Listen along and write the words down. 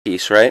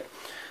piece, right?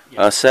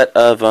 Yeah. A set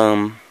of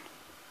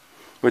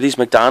were these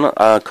McDonald's,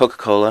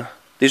 Coca-Cola?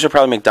 These are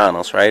probably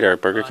McDonald's, right, or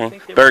Burger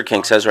King? Burger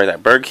King says right there.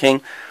 Burger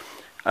King.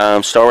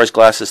 Star Wars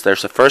glasses.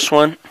 There's the first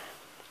one.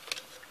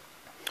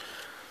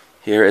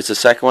 Here is the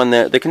second one.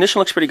 The condition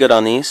looks pretty good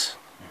on these.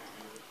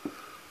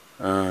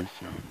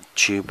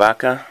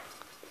 Chewbacca.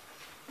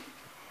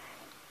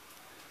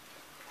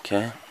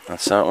 Okay,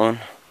 that's that one.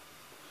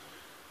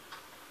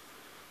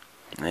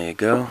 There you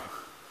go.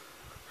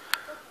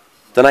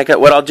 Then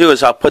what I'll do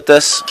is I'll put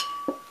this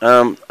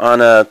on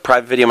a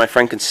private video. My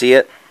friend can see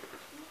it.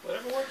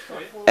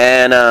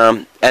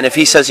 And if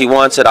he says he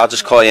wants it, I'll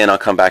just call you and I'll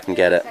come back and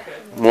get it.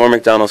 More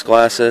McDonald's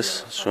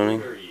glasses.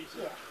 Swimming.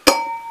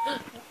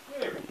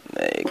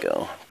 There you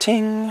go.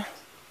 Ting.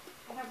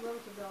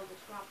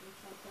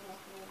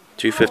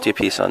 $2.50 a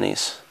piece on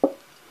these.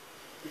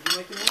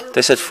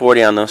 They said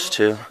 40 on those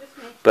two.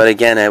 But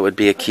again, it would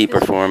be a keeper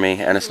for me,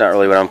 and it's not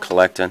really what I'm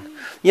collecting.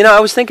 You know, I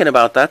was thinking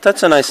about that.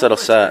 That's a nice little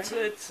set.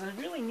 It's a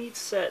really neat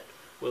set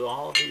with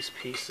all of these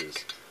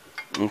pieces.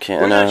 Okay,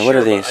 and what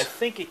are these? I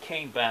think it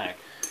came back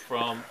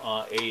from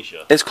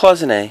Asia. It's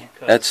cloisonné.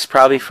 It's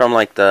probably from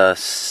like the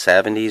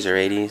 70s or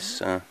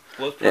 80s.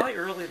 Well, it's probably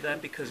earlier than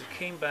that because it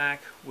came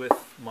back with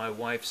my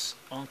wife's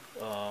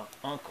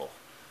uncle,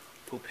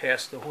 who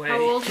passed away. How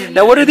old were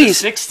Now, what are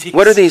these? 60s.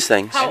 What are these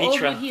things? How old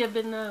would he have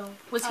been now?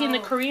 Was he in the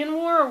Korean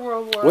War or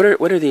World War?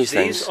 What are these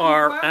things? These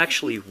are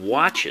actually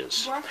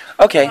watches.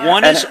 Okay.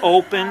 One is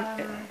open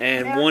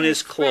and one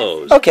is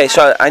closed. Okay,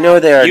 so I know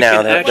they are You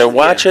now. can They're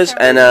watches,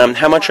 and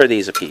how much are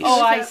these a piece?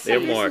 Oh, I see. They're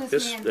marked.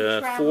 This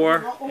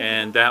 4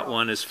 and that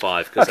one is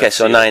 5. Okay,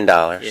 so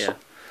 $9 Yeah,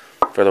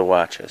 for the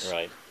watches.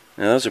 right.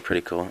 Yeah, those are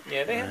pretty cool.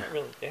 Yeah, they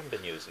haven't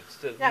been used.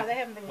 No, they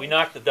haven't been We used.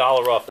 knocked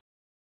 $1 off